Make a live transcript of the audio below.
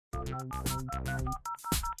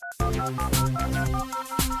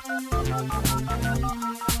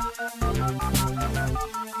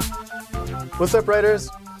What's up,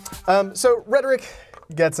 writers? So rhetoric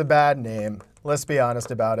gets a bad name. Let's be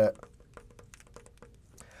honest about it.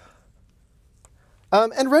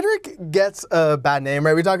 And rhetoric gets a bad name,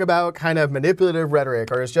 right? We talk about kind of manipulative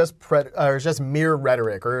rhetoric, or it's just mere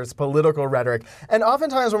rhetoric, or it's political rhetoric. And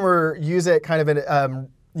oftentimes when we use it kind of in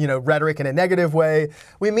rhetoric in a negative way,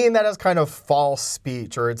 we mean that as kind of false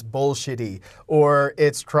speech, or it's bullshitty, or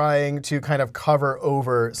it's trying to kind of cover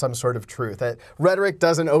over some sort of truth. That rhetoric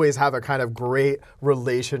doesn't always have a kind of great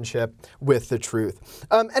relationship with the truth.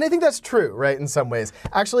 And I think that's true, right, in some ways.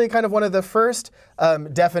 Actually, kind of one of the first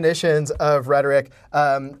definitions of rhetoric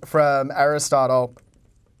from Aristotle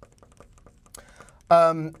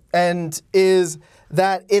and is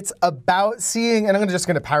that it's about seeing, and I'm just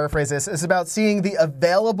going to paraphrase this, it's about seeing the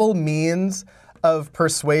available means of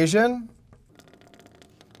persuasion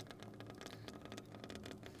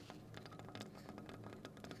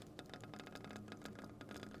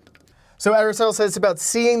So Aristotle says it's about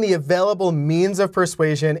seeing the available means of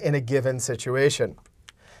persuasion in a given situation.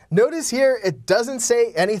 Notice here, it doesn't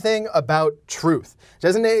say anything about truth. It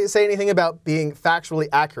doesn't say anything about being factually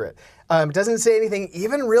accurate. It doesn't say anything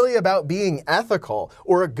even really about being ethical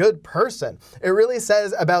or a good person. It really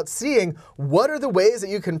says about seeing what are the ways that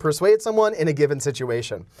you can persuade someone in a given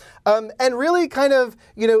situation. And really kind of,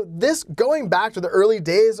 this going back to the early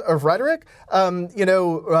days of rhetoric,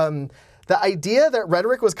 the idea that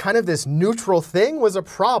rhetoric was kind of this neutral thing was a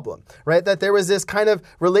problem, right? That there was this kind of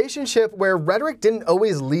relationship where rhetoric didn't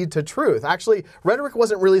always lead to truth. Actually, rhetoric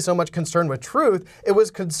wasn't really so much concerned with truth. It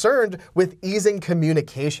was concerned with easing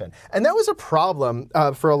communication. And that was a problem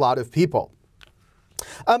for a lot of people.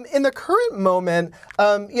 In the current moment,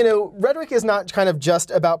 rhetoric is not kind of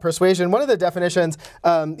just about persuasion. One of the definitions,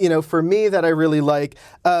 for me that I really like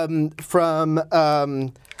from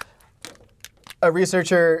a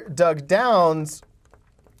researcher, Doug Downs,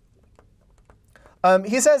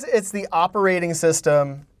 he says it's the operating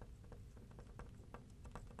system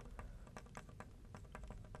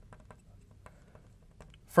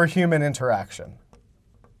for human interaction.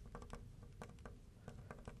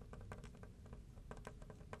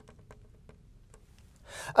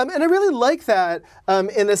 And I really like that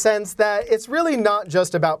in the sense that it's really not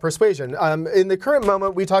just about persuasion. In the current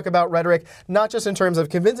moment, we talk about rhetoric not just in terms of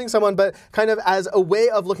convincing someone, but kind of as a way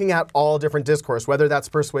of looking at all different discourse, whether that's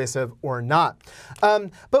persuasive or not.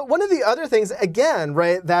 But one of the other things, again,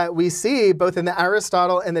 right, that we see both in the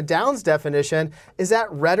Aristotle and the Downs definition is that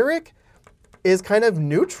rhetoric is kind of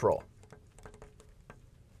neutral.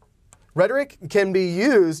 Rhetoric can be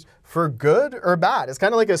used for good or bad. It's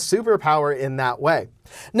kind of like a superpower in that way.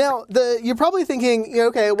 Now, you're probably thinking,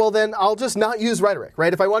 okay, well then I'll just not use rhetoric,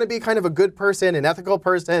 right? If I want to be kind of a good person, an ethical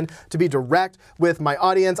person, to be direct with my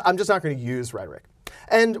audience, I'm just not going to use rhetoric.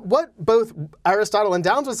 And what both Aristotle and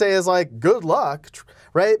Downs would say is like, good luck,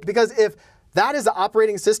 right? Because if that is the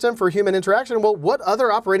operating system for human interaction, well, what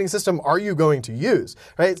other operating system are you going to use,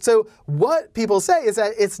 right? So what people say is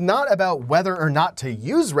that it's not about whether or not to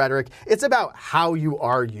use rhetoric, it's about how you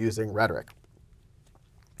are using rhetoric.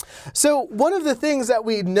 So one of the things that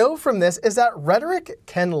we know from this is that rhetoric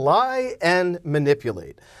can lie and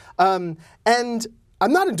manipulate. And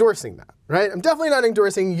I'm not endorsing that, right? I'm definitely not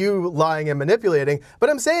endorsing you lying and manipulating, but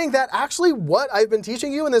I'm saying that actually what I've been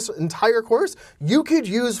teaching you in this entire course, you could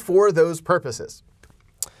use for those purposes.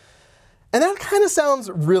 And that kind of sounds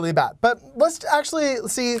really bad, but let's actually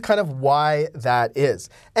see kind of why that is.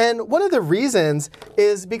 And one of the reasons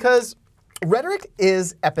is because rhetoric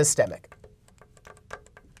is epistemic.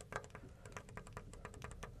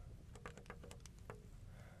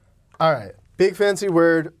 All right, big fancy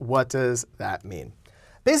word, what does that mean?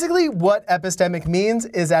 Basically, what epistemic means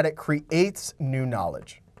is that it creates new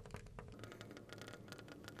knowledge.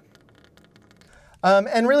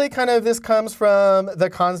 And really kind of this comes from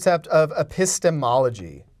the concept of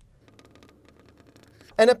epistemology.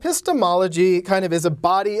 And epistemology kind of is a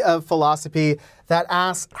body of philosophy that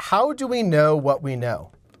asks, how do we know what we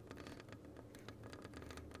know?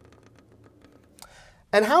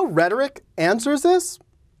 And how rhetoric answers this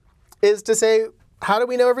is to say, how do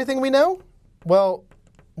we know everything we know? Well,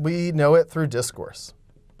 we know it through discourse.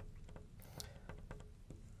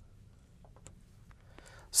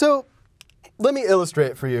 So let me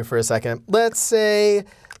illustrate for you for a second. Let's say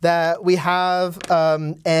that we have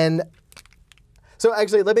so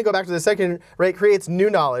actually, let me go back to the second, right? Creates new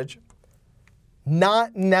knowledge,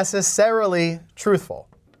 not necessarily truthful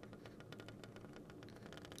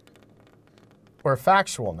or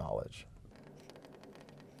factual knowledge.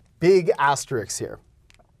 Big asterisks here.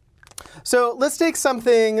 So let's take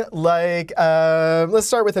something like, let's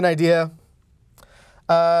start with an idea.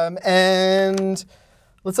 And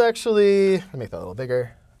let's actually make that a little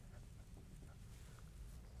bigger.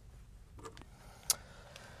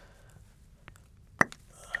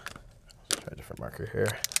 Try a different marker here.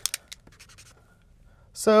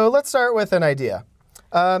 So let's start with an idea.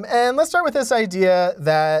 And let's start with this idea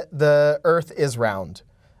that the Earth is round.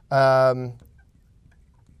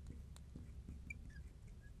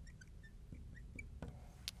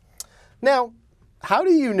 Now, how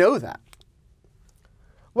do you know that?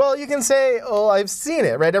 Well, you can say, oh, I've seen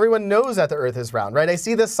it, right? Everyone knows that the Earth is round, right? I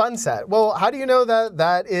see the sunset. Well, how do you know that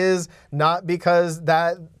that is not because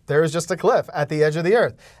that there's just a cliff at the edge of the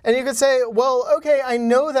Earth? And you could say, well, OK, I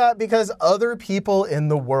know that because other people in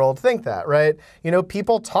the world think that, right? You know,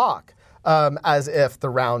 people talk as if the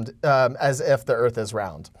Earth is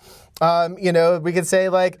round. You know, we could say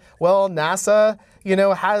like, well, NASA, you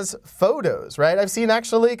know, has photos, right? I've seen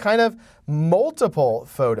actually kind of multiple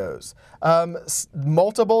photos.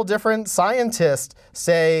 Multiple different scientists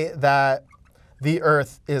say that the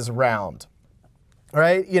Earth is round,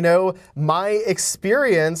 right? You know, my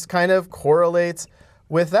experience kind of correlates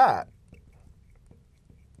with that.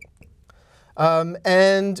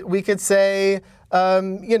 And we could say,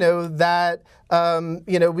 you know, that,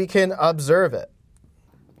 you know, we can observe it.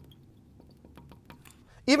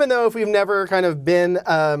 Even though if we've never kind of been,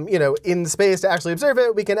 you know, in space to actually observe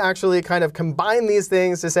it, we can actually kind of combine these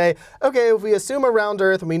things to say, OK, if we assume a round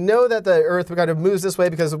Earth and we know that the Earth kind of moves this way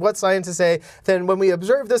because of what scientists say, then when we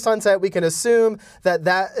observe the sunset, we can assume that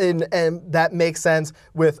that makes sense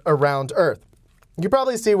with a round Earth. You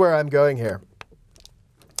probably see where I'm going here.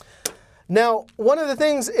 Now, one of the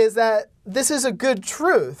things is that this is a good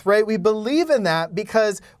truth, right? We believe in that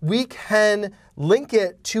because we can link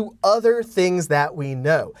it to other things that we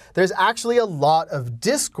know. There's actually a lot of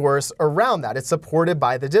discourse around that. It's supported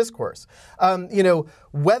by the discourse. You know,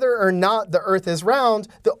 whether or not the Earth is round,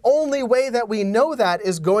 the only way that we know that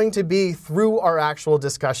is going to be through our actual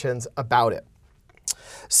discussions about it.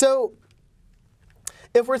 So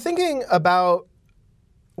if we're thinking about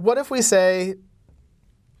what if we say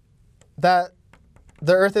that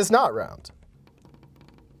the Earth is not round?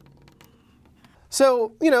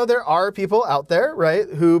 So, you know, there are people out there, right,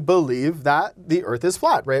 who believe that the Earth is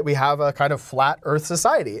flat, right? We have a kind of flat Earth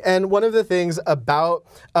society. And one of the things about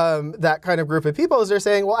that kind of group of people is they're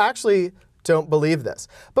saying, well, actually, don't believe this.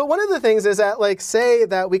 But one of the things is that, like, say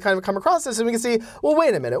that we kind of come across this and we can see, well,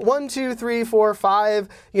 wait a minute, 1, 2, 3, 4, 5,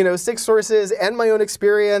 you know, 6 sources and my own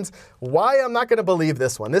experience. Why I'm not going to believe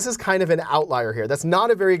this one? This is kind of an outlier here. That's not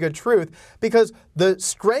a very good truth because the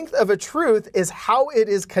strength of a truth is how it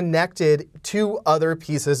is connected to other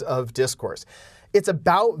pieces of discourse. It's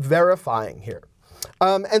about verifying here.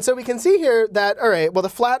 And so we can see here that, all right, well, the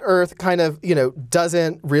flat Earth kind of, you know,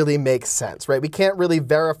 doesn't really make sense, right? We can't really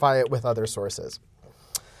verify it with other sources.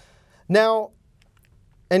 Now,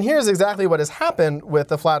 and here's exactly what has happened with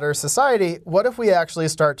the flat Earth society. What if we actually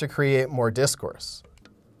start to create more discourse?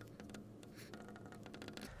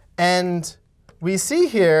 And we see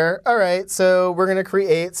here, all right, so we're going to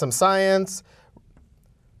create some science.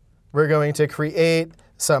 We're going to create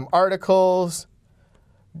some articles.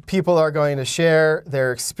 People are going to share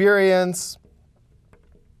their experience.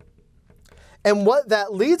 And what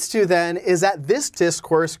that leads to then is that this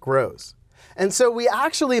discourse grows. And so we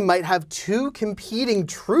actually might have 2 competing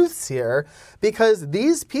truths here because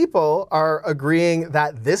these people are agreeing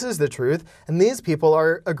that this is the truth, and these people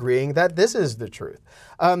are agreeing that this is the truth.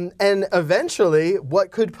 And eventually,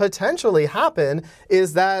 what could potentially happen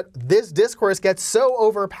is that this discourse gets so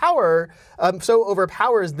overpowers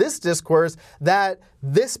this discourse that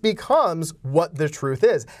this becomes what the truth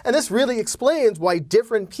is. And this really explains why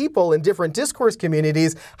different people in different discourse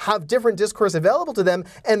communities have different discourse available to them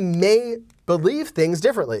and may believe things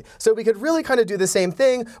differently. So we could really kind of do the same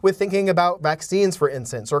thing with thinking about vaccines, for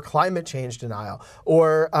instance, or climate change denial,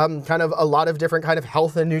 or kind of a lot of different kind of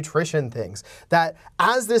health and nutrition things. That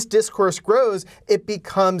as this discourse grows, it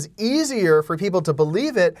becomes easier for people to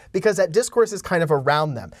believe it because that discourse is kind of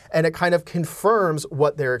around them, and it kind of confirms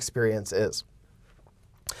what their experience is.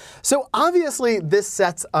 So obviously, this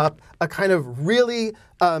sets up a kind of really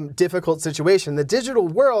difficult situation. The digital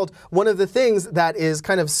world, one of the things that is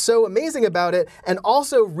kind of so amazing about it, and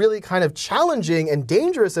also really kind of challenging and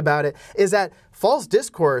dangerous about it, is that false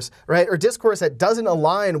discourse, right, or discourse that doesn't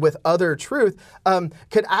align with other truth,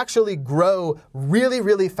 could actually grow really,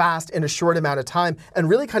 really fast in a short amount of time and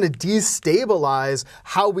really kind of destabilize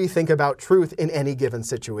how we think about truth in any given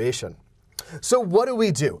situation. So what do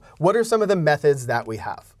we do? What are some of the methods that we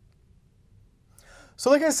have? So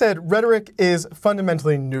like I said, rhetoric is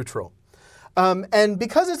fundamentally neutral. And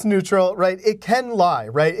because it's neutral, right, it can lie,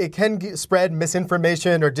 right? It can spread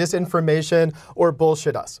misinformation or disinformation or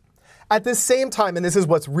bullshit us. At the same time, and this is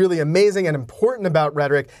what's really amazing and important about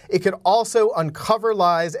rhetoric, it could also uncover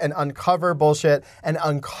lies and uncover bullshit and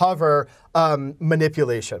uncover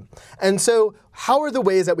manipulation. And so how are the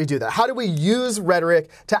ways that we do that? How do we use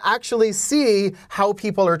rhetoric to actually see how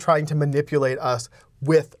people are trying to manipulate us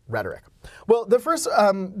with rhetoric? Well, the first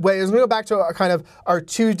way is we go back to our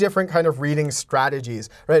two different kind of reading strategies,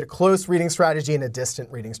 right? A close reading strategy and a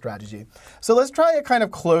distant reading strategy. So let's try a kind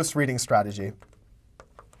of close reading strategy.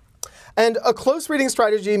 And a close reading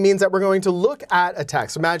strategy means that we're going to look at a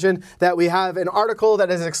text. Imagine that we have an article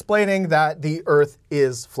that is explaining that the Earth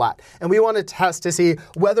is flat. And we want to test to see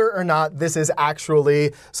whether or not this is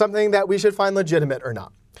actually something that we should find legitimate or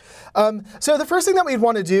not. So the first thing that we'd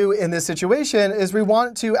want to do in this situation is we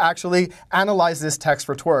want to actually analyze this text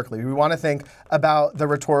rhetorically. We want to think about the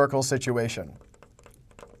rhetorical situation.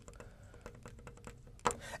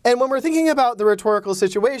 And when we're thinking about the rhetorical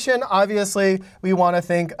situation, obviously, we want to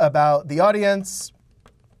think about the audience.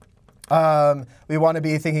 We want to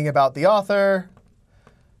be thinking about the author.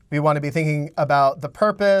 We want to be thinking about the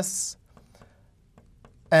purpose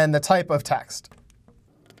and the type of text.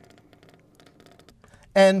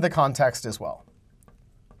 And the context as well.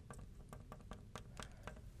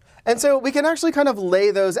 And so we can actually kind of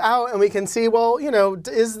lay those out and we can see, well, you know,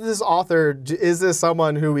 is this author, is this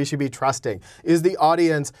someone who we should be trusting? Is the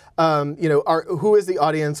audience, who is the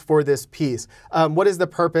audience for this piece? What is the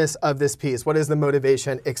purpose of this piece? What is the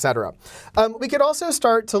motivation, etc.? We could also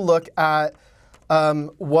start to look at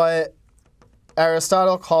what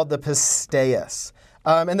Aristotle called the pisteis.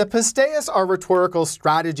 And the pisteis are rhetorical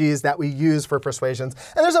strategies that we use for persuasions.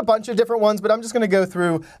 And there's a bunch of different ones, but I'm just going to go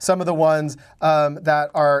through some of the ones that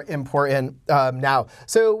are important now.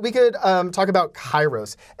 So we could talk about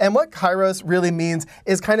kairos. And what kairos really means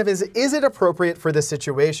is is it appropriate for the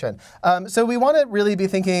situation? So we want to really be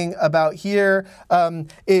thinking about here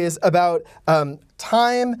is about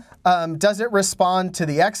time. Does it respond to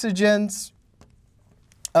the exigence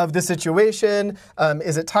of the situation?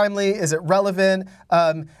 Is it timely? Is it relevant?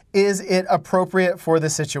 Is it appropriate for the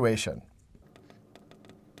situation?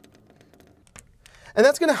 And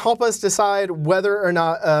that's going to help us decide whether or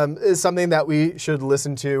not is something that we should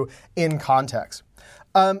listen to in context.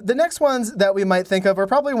 The next ones that we might think of are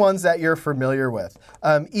probably ones that you're familiar with.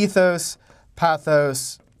 Ethos,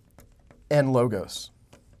 pathos, and logos.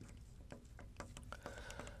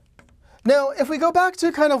 Now, if we go back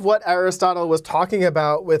to kind of what Aristotle was talking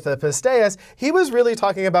about with the pisteis, he was really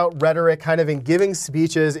talking about rhetoric kind of in giving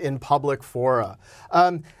speeches in public fora.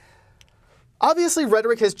 Obviously,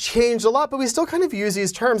 rhetoric has changed a lot, but we still kind of use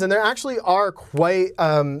these terms, and they actually are quite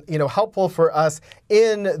helpful for us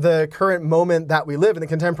in the current moment that we live in, the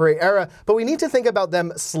contemporary era. But we need to think about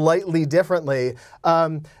them slightly differently.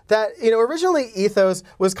 Originally, ethos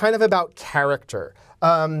was kind of about character.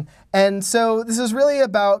 And so this is really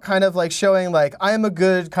about kind of like showing like I am a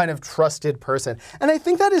good kind of trusted person. And I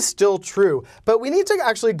think that is still true, but we need to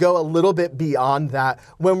actually go a little bit beyond that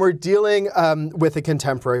when we're dealing with the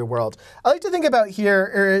contemporary world. I like to think about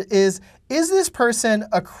here is this person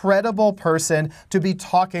a credible person to be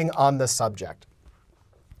talking on the subject?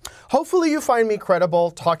 Hopefully you find me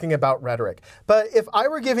credible talking about rhetoric. But if I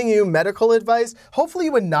were giving you medical advice, hopefully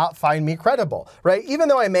you would not find me credible, right? Even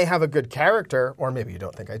though I may have a good character, or maybe you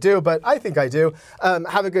don't think I do, but I think I do,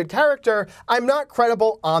 have a good character, I'm not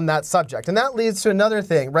credible on that subject. And that leads to another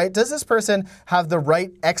thing, right? Does this person have the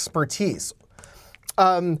right expertise?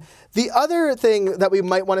 The other thing that we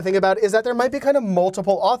might want to think about is that there might be kind of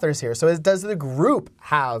multiple authors here. So does the group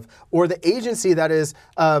have, or the agency that is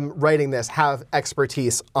writing this, have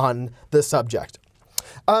expertise on the subject?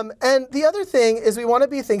 And the other thing is we want to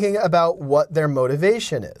be thinking about what their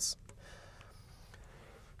motivation is.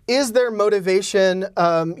 Is their motivation,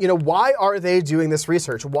 why are they doing this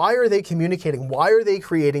research? Why are they communicating? Why are they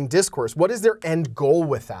creating discourse? What is their end goal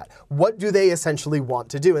with that? What do they essentially want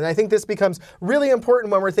to do? And I think this becomes really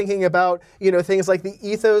important when we're thinking about, things like the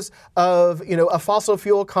ethos of, a fossil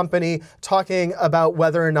fuel company talking about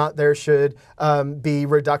whether or not there should be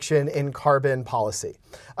reduction in carbon policy.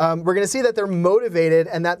 We're going to see that they're motivated,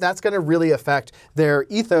 and that's going to really affect their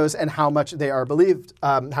ethos and how much they are believed,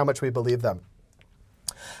 how much we believe them.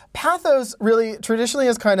 Pathos really traditionally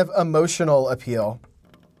has kind of emotional appeal.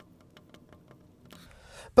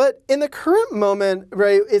 But in the current moment,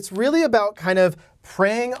 right, it's really about kind of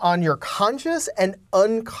preying on your conscious and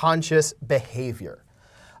unconscious behavior.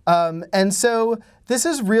 And so this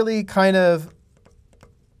is really kind of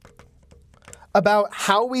about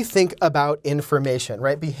how we think about information,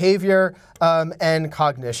 right? Behavior and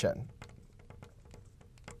cognition.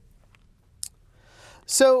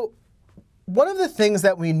 So one of the things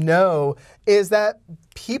that we know is that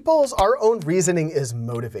our own reasoning is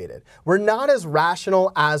motivated. We're not as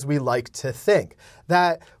rational as we like to think,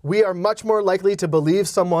 that we are much more likely to believe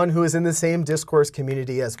someone who is in the same discourse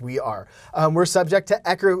community as we are. We're subject to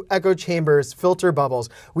echo chambers, filter bubbles.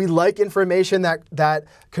 We like information that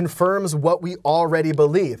confirms what we already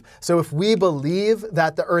believe. So if we believe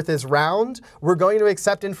that the Earth is round, we're going to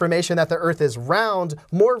accept information that the Earth is round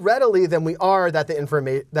more readily than we are that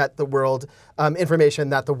information that the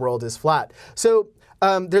world is flat. So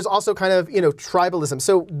there's also kind of, tribalism.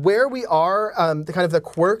 So where we are, the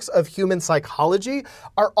quirks of human psychology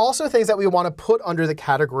are also things that we want to put under the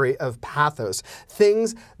category of pathos.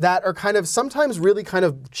 Things that are kind of sometimes really kind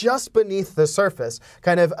of just beneath the surface,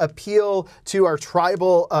 kind of appeal to our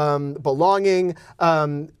tribal belonging,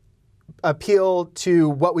 appeal to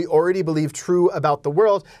what we already believe true about the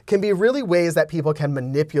world, can be really ways that people can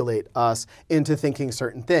manipulate us into thinking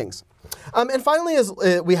certain things. And finally,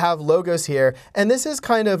 we have logos here, and this is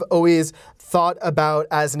kind of always thought about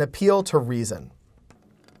as an appeal to reason.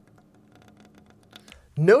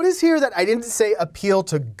 Notice here that I didn't say appeal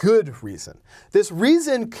to good reason. This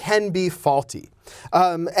reason can be faulty.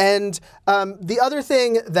 The other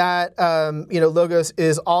thing that logos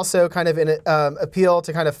is also kind of an appeal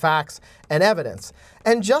to kind of facts and evidence.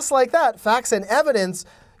 And just like that, facts and evidence,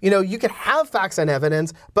 you can have facts and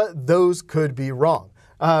evidence, but those could be wrong.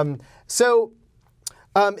 If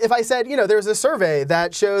I said, there's a survey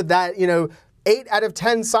that showed that, 8 out of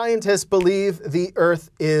 10 scientists believe the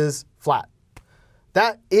Earth is flat.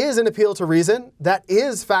 That is an appeal to reason. That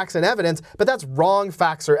is facts and evidence, but that's wrong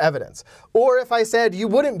facts or evidence. Or if I said you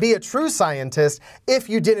wouldn't be a true scientist if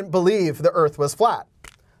you didn't believe the Earth was flat.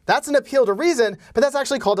 That's an appeal to reason, but that's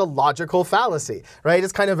actually called a logical fallacy, right?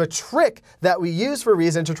 It's kind of a trick that we use for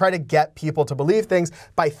reason to try to get people to believe things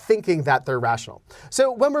by thinking that they're rational.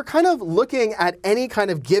 So when we're kind of looking at any kind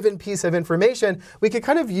of given piece of information, we could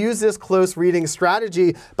kind of use this close reading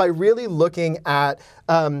strategy by really looking at,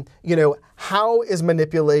 how is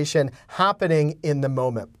manipulation happening in the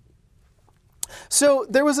moment. So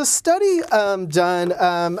there was a study done,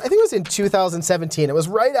 I think it was in 2017. It was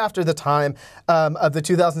right after the time of the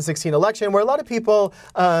 2016 election, where a lot of people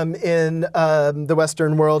in the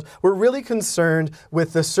Western world were really concerned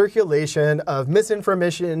with the circulation of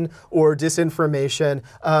misinformation or disinformation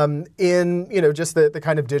in just the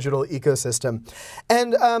kind of digital ecosystem.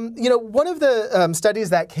 And one of the studies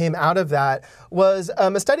that came out of that was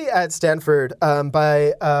a study at Stanford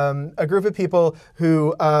by a group of people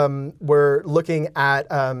who were looking at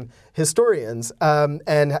historians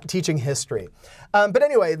and teaching history. But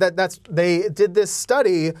anyway, they did this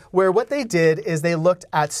study where what they did is they looked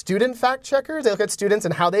at student fact checkers. They looked at students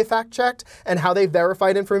and how they fact checked and how they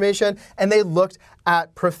verified information. And they looked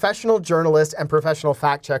at professional journalists and professional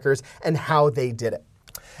fact checkers and how they did it.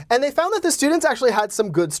 And they found that the students actually had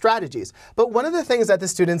some good strategies. But one of the things that the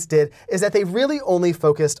students did is that they really only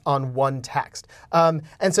focused on one text. And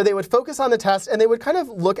so they would focus on the text, and they would kind of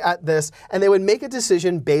look at this, and they would make a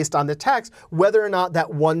decision based on the text, whether or not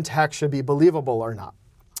that one text should be believable or not.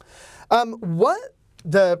 What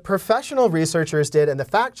the professional researchers did and the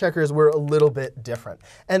fact checkers were a little bit different.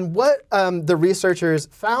 And what the researchers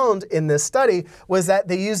found in this study was that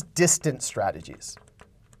they used distant strategies,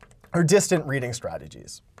 or distant reading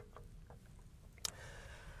strategies.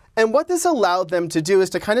 And what this allowed them to do is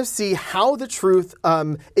to kind of see how the truth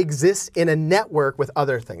exists in a network with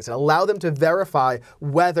other things, and allow them to verify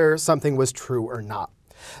whether something was true or not.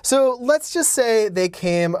 So let's just say they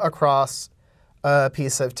came across a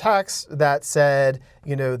piece of text that said,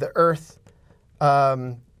 the Earth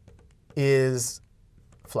is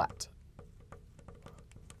flat.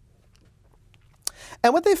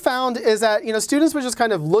 And what they found is that students would just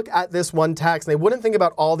kind of look at this one text, and they wouldn't think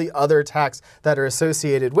about all the other texts that are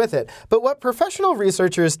associated with it. But what professional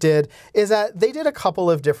researchers did is that they did a couple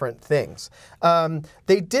of different things. What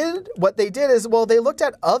they did is, they looked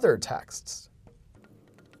at other texts.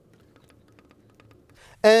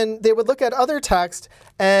 And they would look at other texts,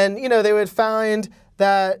 and they would find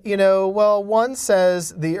that one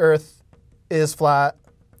says the Earth is flat.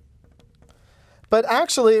 But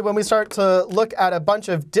actually, when we start to look at a bunch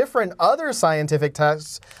of different other scientific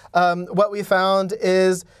texts, what we found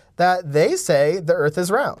is that they say the Earth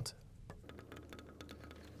is round.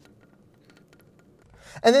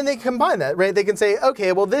 And then they combine that, right? They can say,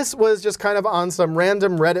 okay, well, this was just kind of on some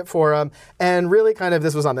random Reddit forum, and really kind of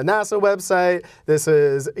this was on the NASA website. This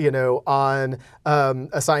is, on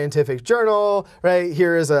a scientific journal, right?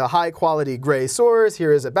 Here is a high-quality gray source.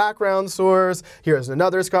 Here is a background source. Here is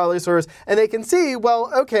another scholarly source. And they can see,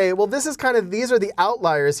 well, okay, well, this is kind of, these are the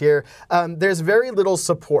outliers here. There's very little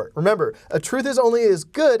support. Remember, a truth is only as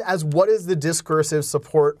good as what is the discursive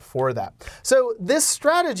support for that. So this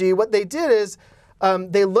strategy, what they did is,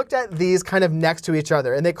 they looked at these kind of next to each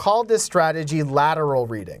other, and they called this strategy lateral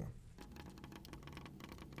reading.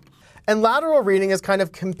 And lateral reading is kind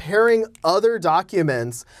of comparing other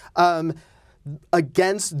documents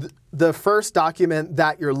against the first document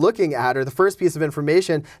that you're looking at, or the first piece of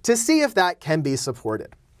information, to see if that can be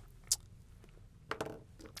supported.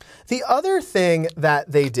 The other thing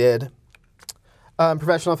that they did,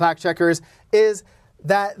 professional fact checkers, is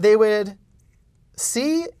that they would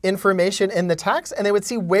see information in the text, and they would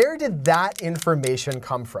see where did that information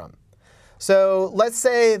come from. So let's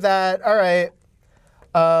say that, all right,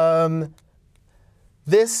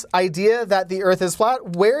 this idea that the Earth is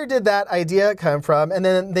flat, where did that idea come from? And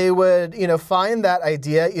then they would, find that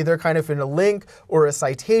idea either kind of in a link or a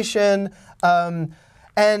citation,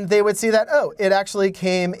 and they would see that, oh, it actually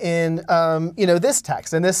came in, this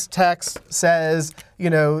text, and this text says,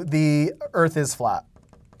 the Earth is flat.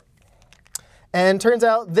 And turns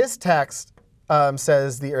out this text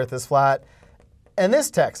says the Earth is flat, and this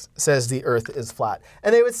text says the Earth is flat.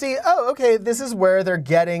 And they would see, oh, OK, this is where they're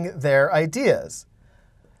getting their ideas.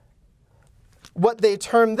 What they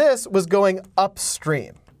termed this was going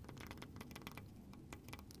upstream.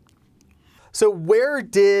 So where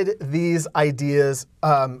did these ideas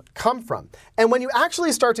come from? And when you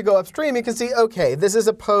actually start to go upstream, you can see, OK, this is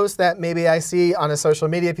a post that maybe I see on a social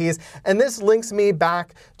media piece, and this links me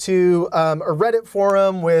back to a Reddit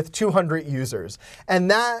forum with 200 users. And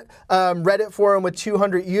that Reddit forum with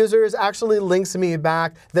 200 users actually links me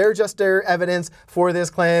back. Their evidence for this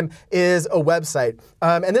claim is a website.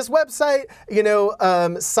 And this website,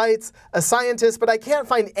 cites a scientist, but I can't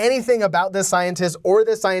find anything about this scientist or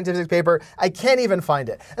this scientific paper. I can't even find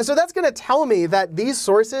it. And so that's going to tell me that these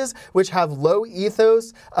sources, which have low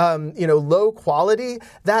ethos, low quality,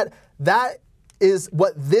 that is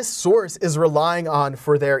what this source is relying on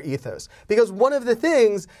for their ethos. Because one of the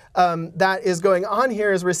things that is going on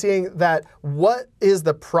here is we're seeing that what is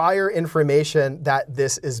the prior information that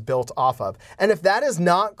this is built off of. And if that is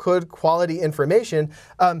not good quality information,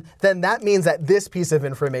 then that means that this piece of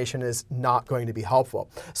information is not going to be helpful.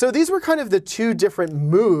 So these were kind of the two different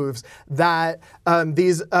moves that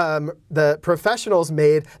the professionals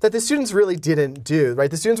made that the students really didn't do, right?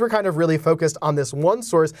 The students were kind of really focused on this one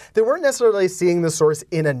source. They weren't necessarily seeing the source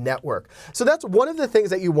in a network. So that's one of the things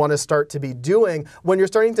that you want to start to be doing when you're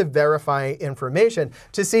starting to verify information,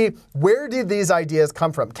 to see where did these ideas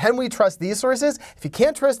come from. Can we trust these sources? If you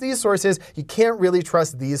can't trust these sources, you can't really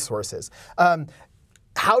trust these sources.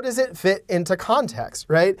 How does it fit into context,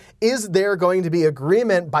 right? Is there going to be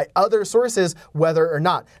agreement by other sources whether or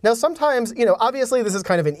not? Now, sometimes, obviously this is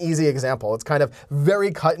kind of an easy example. It's kind of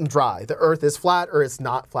very cut and dry. The Earth is flat or it's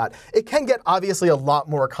not flat. It can get obviously a lot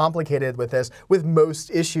more complicated with this, with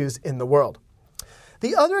most issues in the world.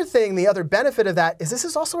 The other thing, the other benefit of that is this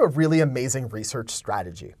is also a really amazing research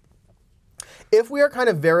strategy. If we are kind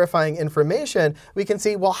of verifying information, we can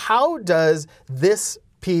see, well, how does this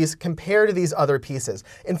piece compare to these other pieces?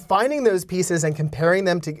 In finding those pieces and comparing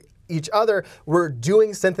them to each other, we're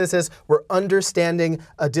doing synthesis, we're understanding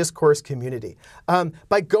a discourse community.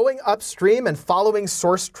 By going upstream and following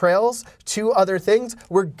source trails to other things,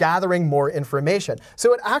 we're gathering more information.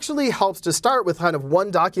 So it actually helps to start with kind of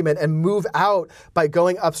one document and move out by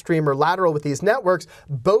going upstream or lateral with these networks,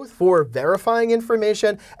 both for verifying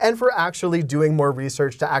information and for actually doing more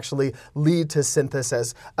research to actually lead to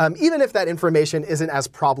synthesis, even if that information isn't as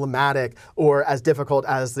problematic or as difficult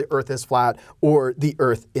as the Earth is flat or the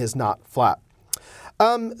Earth is not flat.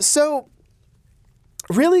 So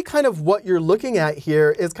really kind of what you're looking at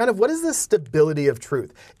here is kind of what is the stability of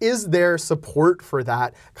truth? Is there support for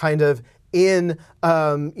that kind of in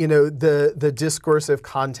the discursive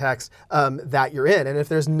context that you're in? And if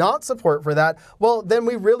there's not support for that, well, then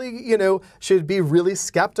we really should be really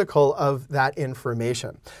skeptical of that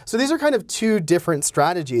information. So these are kind of two different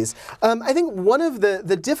strategies. I think one of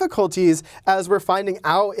the difficulties as we're finding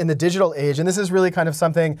out in the digital age, and this is really kind of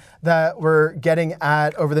something that we're getting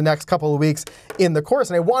at over the next couple of weeks in the course,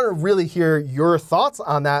 and I want to really hear your thoughts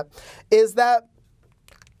on that, is that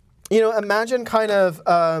imagine kind of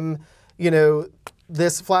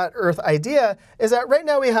this flat Earth idea is that right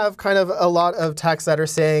now we have kind of a lot of texts that are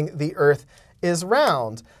saying the Earth is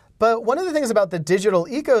round. But one of the things about the digital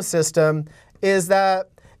ecosystem is that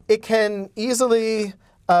it can easily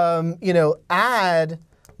add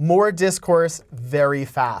more discourse very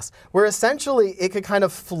fast, where essentially it could kind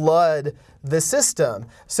of flood the system.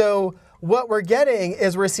 So what we're getting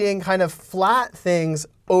is we're seeing kind of flat things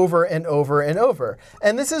over and over and over.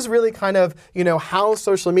 And this is really kind of, how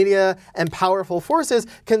social media and powerful forces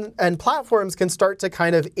and platforms can start to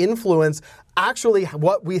kind of influence actually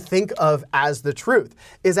what we think of as the truth.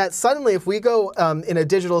 Is that suddenly if we go in a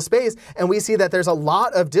digital space and we see that there's a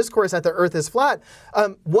lot of discourse that the earth is flat,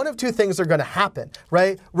 one of two things are going to happen,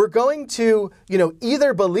 right? We're going to,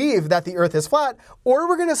 either believe that the earth is flat, or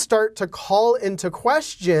we're going to start to call into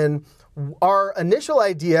question our initial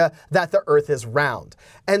idea that the earth is round.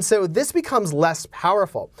 And so this becomes less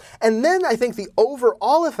powerful. And then I think the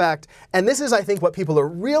overall effect, and this is I think what people are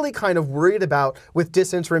really kind of worried about with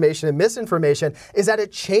disinformation and misinformation, is that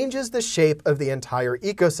it changes the shape of the entire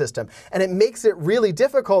ecosystem. And it makes it really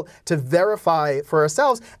difficult to verify for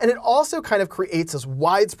ourselves. And it also kind of creates this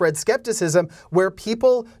widespread skepticism where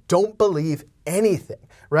people don't believe anything,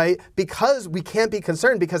 right? Because we can't be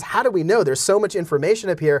concerned, because how do we know? There's so much information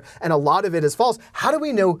up here and a lot of it is false. How do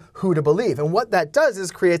we know who to believe? And what that does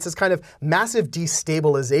is creates this kind of massive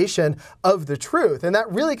destabilization of the truth. And that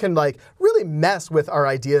really can really mess with our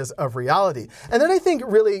ideas of reality. And then I think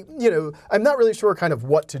really, I'm not really sure kind of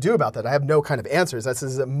what to do about that. I have no kind of answers. This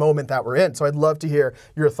is a moment that we're in. So I'd love to hear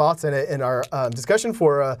your thoughts in it in our discussion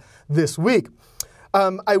for this week.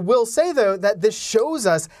 I will say, though, that this shows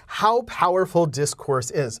us how powerful discourse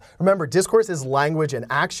is. Remember, discourse is language in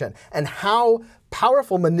action, and how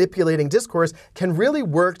powerful manipulating discourse can really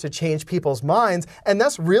work to change people's minds, and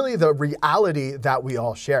that's really the reality that we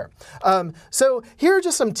all share. So here are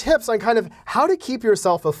just some tips on kind of how to keep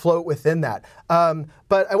yourself afloat within that.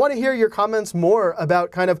 But I want to hear your comments more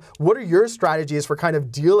about kind of what are your strategies for kind of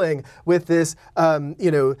dealing with this,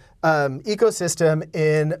 ecosystem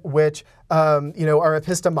in which, our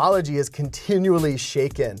epistemology is continually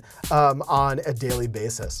shaken on a daily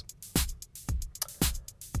basis.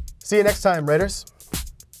 See you next time, writers.